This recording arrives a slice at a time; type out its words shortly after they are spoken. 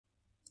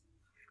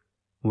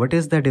What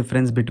is the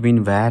difference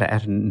between var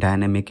and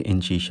dynamic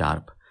in C#?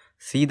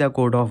 See the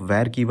code of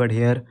var keyword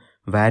here,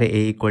 var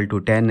a equal to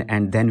 10,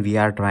 and then we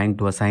are trying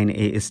to assign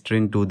a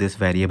string to this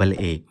variable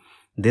a.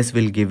 This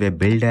will give a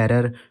build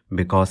error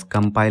because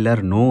compiler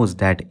knows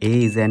that a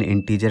is an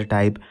integer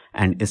type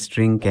and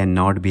string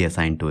cannot be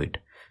assigned to it.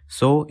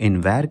 So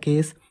in var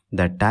case,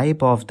 the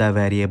type of the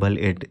variable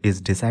it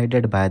is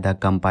decided by the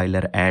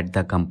compiler at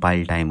the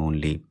compile time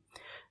only.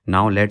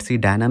 Now let's see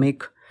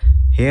dynamic.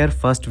 Here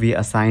first we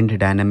assigned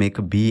dynamic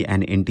b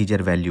an integer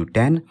value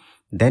 10,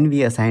 then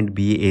we assigned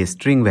b a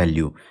string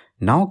value.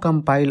 Now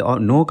compile or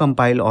no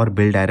compile or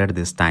build error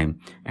this time,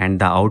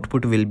 and the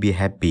output will be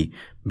happy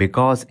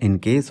because in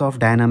case of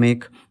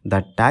dynamic,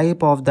 the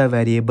type of the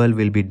variable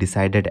will be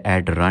decided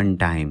at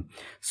runtime.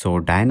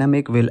 So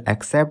dynamic will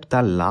accept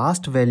the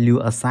last value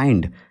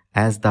assigned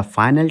as the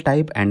final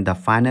type and the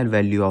final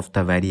value of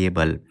the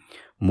variable.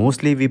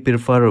 Mostly we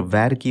prefer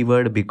var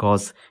keyword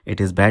because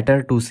it is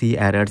better to see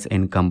errors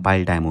in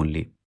compile time only.